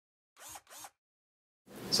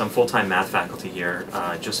So I'm full-time math faculty here.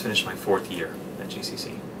 Just finished my 4th year at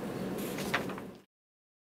GCC.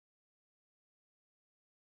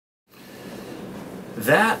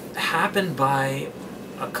 That happened by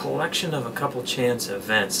a collection of a couple chance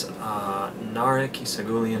events. Narek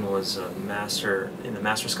Isagulian was a master in the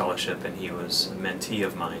Master Scholarship, and he was a mentee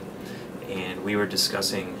of mine. And we were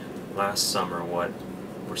discussing last summer what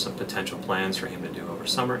were some potential plans for him to do over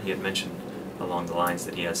summer. He had mentioned along the lines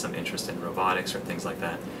that he had some interest in robotics or things like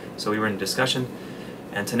that. So we were in discussion,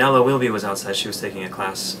 and Tanella Wilby was outside. She was taking a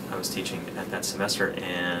class I was teaching at that semester,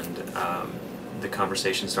 and the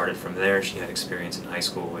conversation started from there. She had experience in high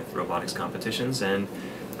school with robotics competitions, and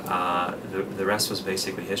the rest was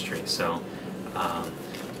basically history. So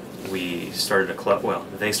we started a club. Well,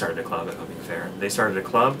 they started a club, if I'm being fair. They started a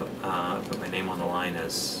club, put my name on the line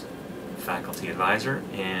as faculty advisor,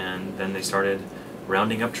 and then they started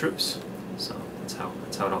rounding up troops. So that's how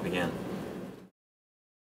it all began.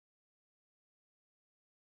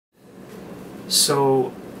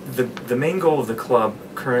 So the main goal of the club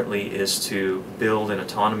currently is to build an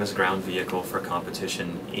autonomous ground vehicle for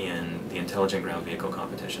competition in the Intelligent Ground Vehicle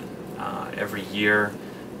competition. Every year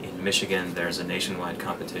in Michigan there's a nationwide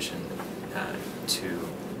competition to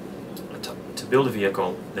build a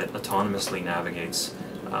vehicle that autonomously navigates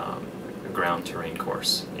a ground terrain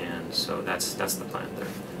course, and so that's the plan there.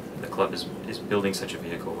 The club is building such a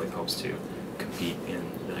vehicle with hopes to compete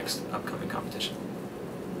in the next upcoming competition.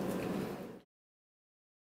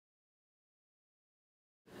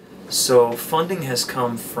 So funding has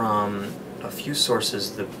come from a few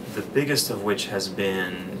sources, the biggest of which has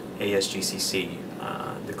been ASGCC.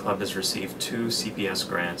 The club has received 2 CPS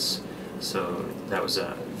grants, so that was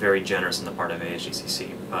very generous on the part of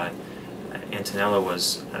ASGCC. But Antonella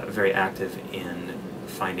was very active in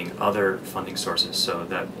finding other funding sources, so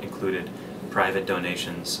that included private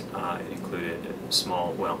donations, it included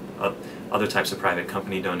other types of private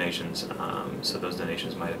company donations, so those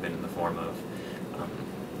donations might have been in the form of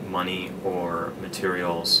money or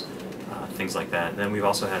materials, things like that. And then we've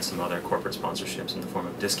also had some other corporate sponsorships in the form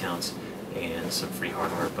of discounts and some free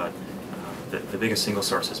hardware, but the biggest single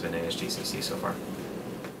source has been ASGCC so far.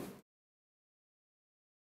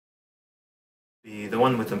 The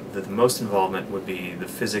one with the most involvement would be the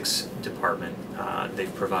physics department.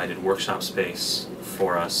 They've provided workshop space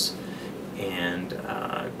for us, and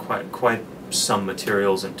quite some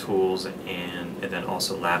materials and tools, and then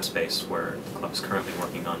also lab space where the club is currently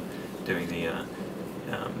working on doing the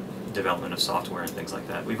development of software and things like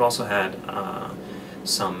that. We've also had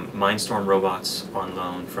some Mindstorm robots on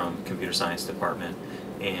loan from computer science department,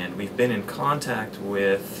 and we've been in contact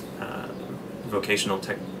with vocational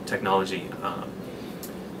technology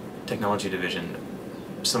division.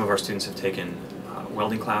 Some of our students have taken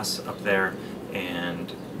welding class up there,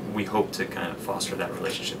 and we hope to kind of foster that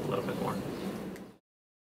relationship a little bit more.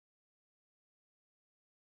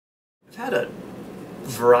 I've had a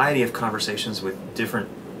variety of conversations with different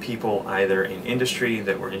people, either in industry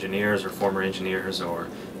that were engineers or former engineers, or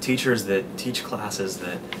teachers that teach classes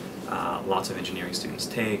that lots of engineering students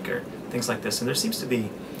take, or things like this. And there seems to be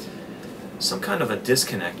some kind of a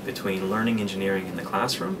disconnect between learning engineering in the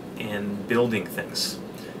classroom and building things.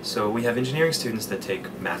 So we have engineering students that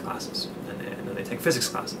take math classes, and they take physics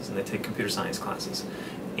classes, and they take computer science classes,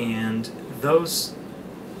 and those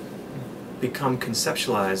become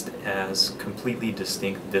conceptualized as completely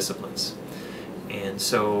distinct disciplines. And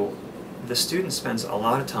so the student spends a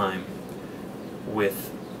lot of time with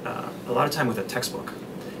a textbook,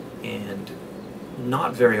 and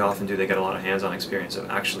not very often do they get a lot of hands-on experience of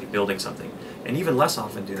actually building something, and even less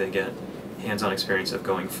often do they get hands-on experience of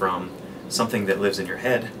going from something that lives in your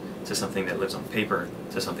head to something that lives on paper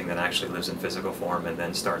to something that actually lives in physical form and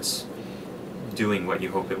then starts doing what you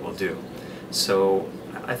hope it will do. So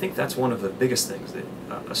I think that's one of the biggest things, that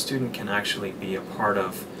a student can actually be a part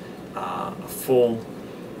of a full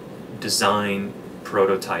design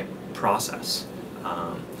prototype process.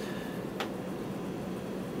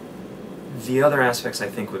 The other aspects, I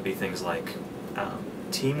think, would be things like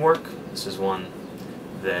teamwork. This is one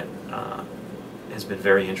that has been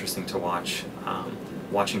very interesting to watch,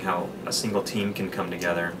 watching how a single team can come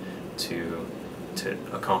together to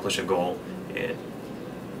accomplish a goal.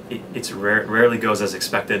 It rarely goes as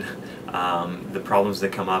expected. The problems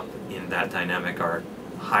that come up in that dynamic are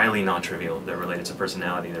highly non-trivial. They're related to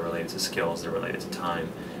personality, they're related to skills, they're related to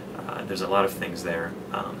time. There's a lot of things there.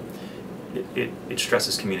 It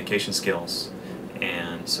stresses communication skills,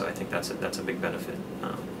 and so I think that's a big benefit.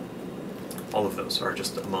 All of those are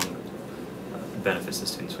just among benefits that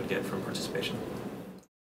students would get from participation.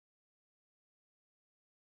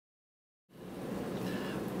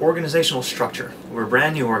 Organizational structure. We're a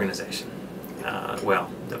brand new organization. Well,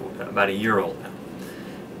 about a year old now.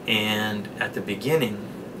 And at the beginning,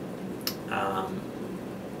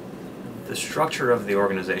 the structure of the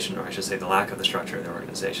organization, or I should say the lack of the structure of the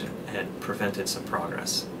organization, had prevented some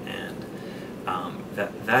progress. And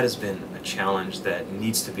that has been a challenge that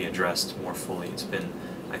needs to be addressed more fully. It's been,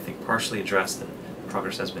 I think, partially addressed and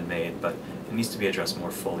progress has been made, but it needs to be addressed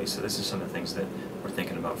more fully. So this is some of the things that we're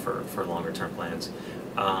thinking about for longer term plans.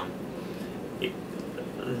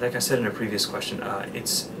 Like I said in a previous question,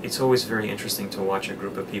 it's always very interesting to watch a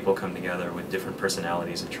group of people come together with different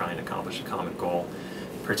personalities and try and accomplish a common goal,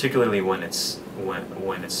 particularly when it's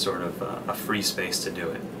sort of a free space to do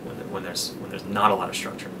it, when there's not a lot of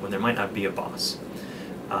structure, when there might not be a boss.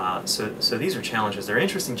 So these are challenges. They're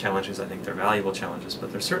interesting challenges. I think they're valuable challenges,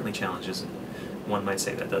 but they're certainly challenges, and one might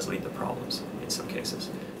say that does lead to problems in some cases.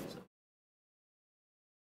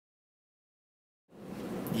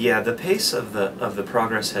 Yeah, the pace of the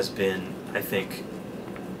progress has been, I think,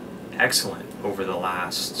 excellent over the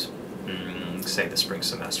last, say, the spring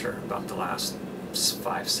semester, about the last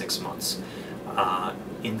 5-6 months.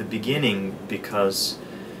 In the beginning, because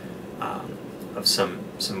of some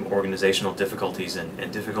organizational difficulties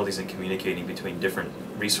and difficulties in communicating between different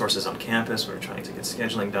resources on campus, we were trying to get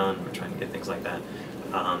scheduling done, we're trying to get things like that,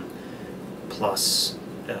 plus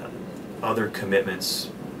other commitments,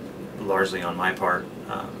 largely on my part.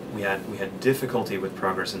 We had difficulty with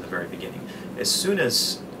progress in the very beginning. As soon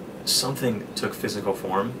as something took physical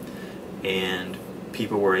form and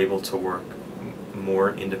people were able to work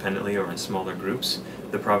more independently or in smaller groups,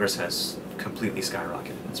 the progress has completely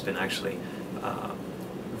skyrocketed. It's been actually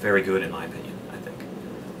very good in my opinion, I think.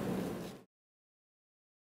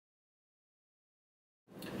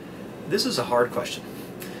 This is a hard question.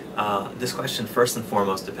 This question first and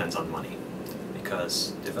foremost depends on money,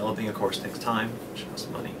 because developing a course takes time, which costs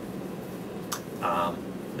money.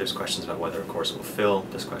 There's questions about whether a course will fill,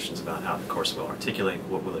 there's questions about how the course will articulate,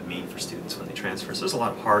 what will it mean for students when they transfer. So there's a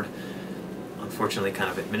lot of hard, unfortunately, kind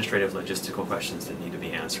of administrative, logistical questions that need to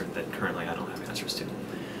be answered that currently I don't have answers to.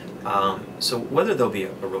 So whether there'll be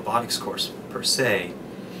a robotics course per se,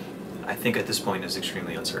 I think at this point is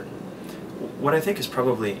extremely uncertain. What I think is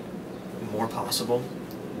probably more possible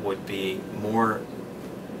would be more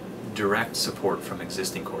direct support from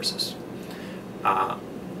existing courses.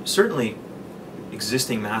 Certainly,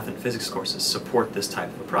 existing math and physics courses support this type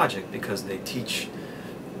of a project because they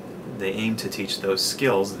aim to teach those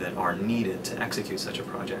skills that are needed to execute such a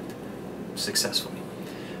project successfully.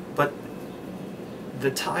 But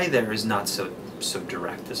the tie there is not so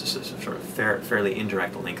direct. This is a sort of fairly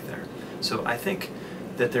indirect link there. So I think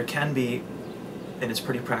that there can be, and it's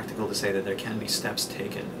pretty practical to say that there can be steps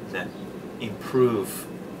taken that improve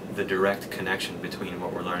the direct connection between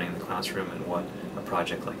what we're learning in the classroom and what a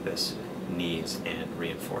project like this needs and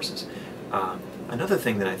reinforces. Another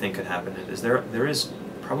thing that I think could happen is there is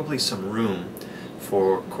probably some room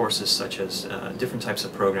for courses such as different types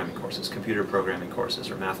of programming courses, computer programming courses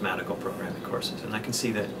or mathematical programming courses. And I can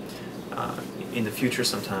see that in the future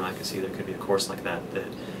sometime I can see there could be a course like that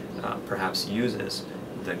that perhaps uses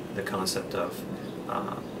the concept of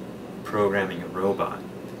programming a robot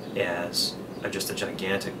as just a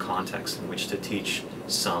gigantic context in which to teach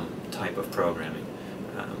some type of programming.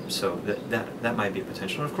 So that might be a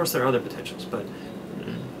potential. And of course there are other potentials, but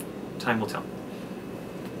time will tell.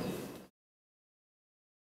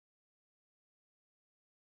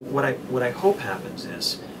 What I hope happens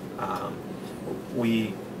is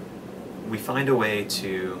we find a way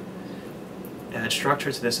to add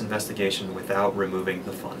structure to this investigation without removing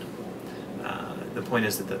the fun. The point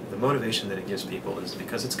is that the motivation that it gives people is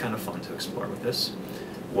because it's kind of fun to explore with this.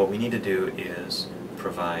 What we need to do is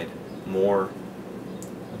provide more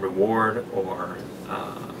reward or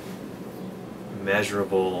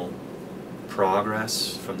measurable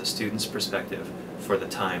progress from the student's perspective for the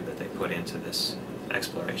time that they put into this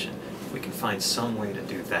exploration. If we can find some way to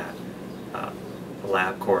do that, a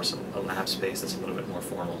lab course, a lab space that's a little bit more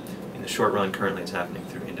formal. In the short run, currently it's happening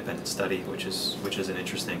through independent study, which is an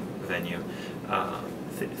interesting venue.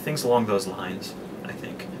 Things along those lines, I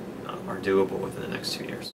think, are doable within the next 2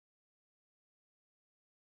 years.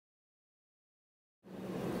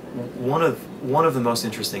 One of the most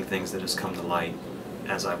interesting things that has come to light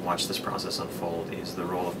as I've watched this process unfold is the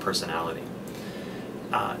role of personality.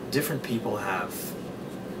 Different people have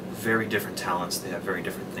very different talents, they have very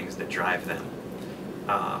different things that drive them.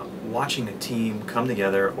 Watching a team come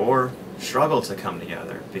together or struggle to come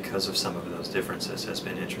together because of some of those differences has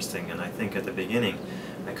been interesting, and I think at the beginning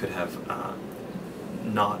I could have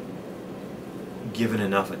not given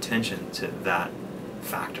enough attention to that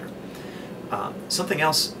factor. Something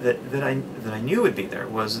else that I knew would be there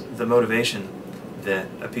was the motivation that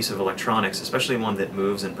a piece of electronics, especially one that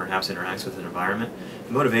moves and perhaps interacts with an environment,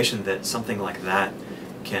 the motivation that something like that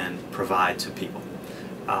can provide to people.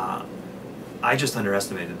 I just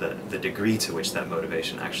underestimated the degree to which that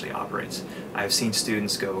motivation actually operates. I've seen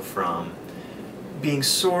students go from being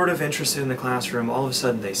sort of interested in the classroom, all of a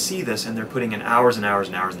sudden they see this and they're putting in hours and hours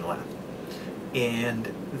and hours in the lab.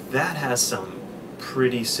 And that has some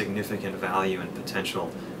pretty significant value and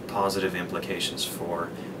potential positive implications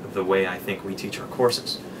for the way I think we teach our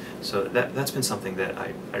courses. So that's been something that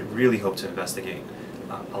I really hope to investigate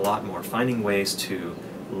a lot more, finding ways to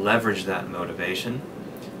leverage that motivation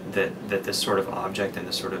that this sort of object and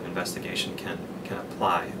this sort of investigation can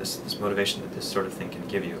apply, this motivation that this sort of thing can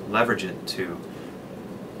give you, leverage it to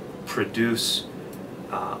produce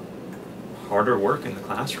harder work in the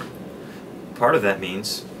classroom. Part of that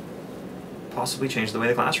means possibly change the way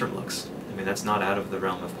the classroom looks. I mean, that's not out of the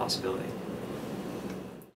realm of possibility.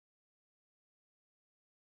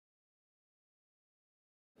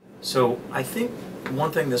 So I think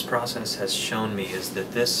one thing this process has shown me is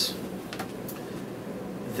that this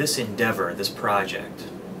endeavor, this project,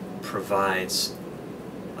 provides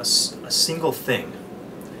a single thing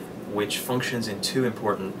which functions in two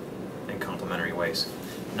important and complementary ways.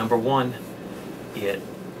 Number one, it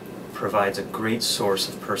provides a great source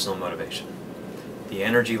of personal motivation. The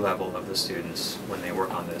energy level of the students when they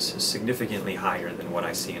work on this is significantly higher than what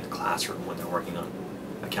I see in a classroom when they're working on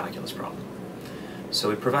a calculus problem. So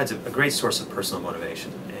it provides a great source of personal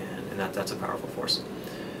motivation, and that's a powerful force.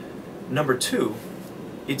 Number two,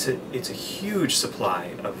 it's a huge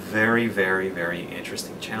supply of very, very, very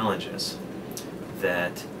interesting challenges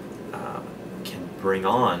that can bring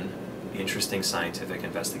on interesting scientific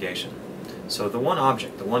investigation. So the one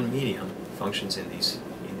object, the one medium, functions in these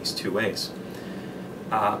two ways.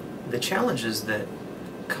 The challenges that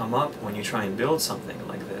come up when you try and build something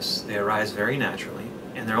like this, they arise very naturally,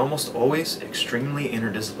 and they're almost always extremely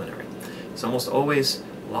interdisciplinary. It's almost always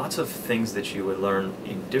lots of things that you would learn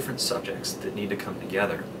in different subjects that need to come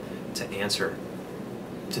together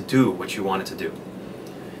to do what you want it to do.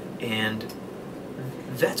 And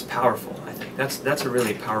that's powerful, I think. That's a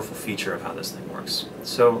really powerful feature of how this thing works.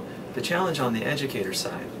 So the challenge on the educator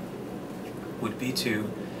side would be to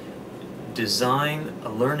design a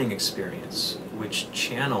learning experience which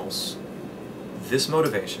channels this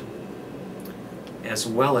motivation as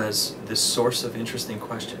well as this source of interesting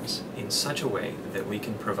questions in such a way that we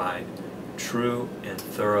can provide true and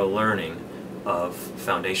thorough learning of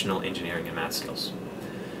foundational engineering and math skills.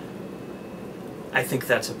 I think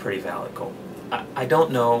that's a pretty valid goal. I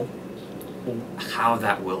don't know how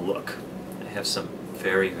that will look. I have some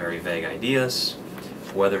very, very vague ideas.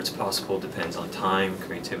 Whether it's possible depends on time,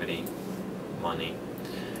 creativity, money.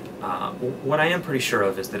 What I am pretty sure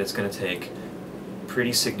of is that it's going to take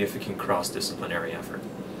pretty significant cross-disciplinary effort.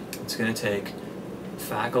 It's going to take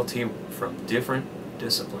faculty from different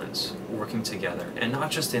disciplines working together, and not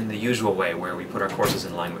just in the usual way where we put our courses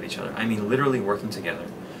in line with each other. I mean literally working together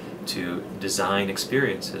to design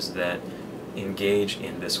experiences that engage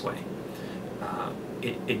in this way.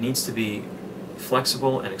 It needs to be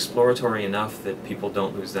flexible and exploratory enough that people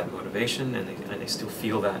don't lose that motivation and they still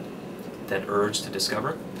feel that urge to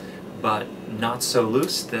discover, but not so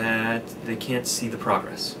loose that they can't see the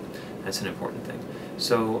progress. That's an important thing.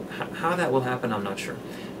 So how that will happen, I'm not sure.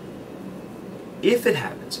 If it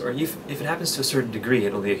happens, or if it happens to a certain degree,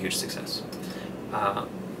 it'll be a huge success.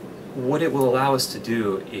 What it will allow us to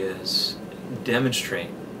do is demonstrate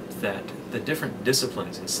that the different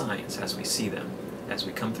disciplines in science as we see them, as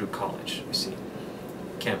we come through college, we see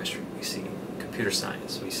chemistry, we see computer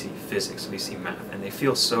science, we see physics, we see math, and they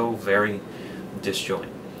feel so very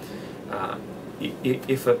disjoint.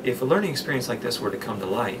 If a learning experience like this were to come to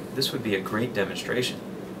light, this would be a great demonstration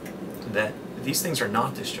that these things are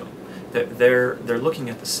not disjoint. That they're looking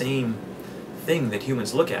at the same thing that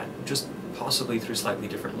humans look at, just possibly through slightly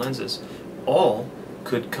different lenses. All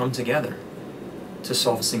could come together to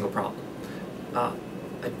solve a single problem.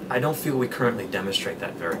 I don't feel we currently demonstrate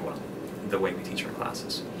that very well, the way we teach our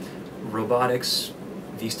classes. Robotics,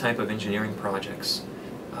 these type of engineering projects,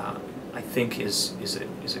 I think is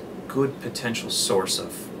a good potential source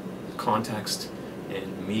of context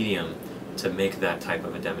and medium to make that type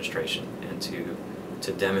of a demonstration and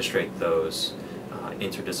to demonstrate those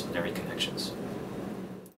interdisciplinary connections.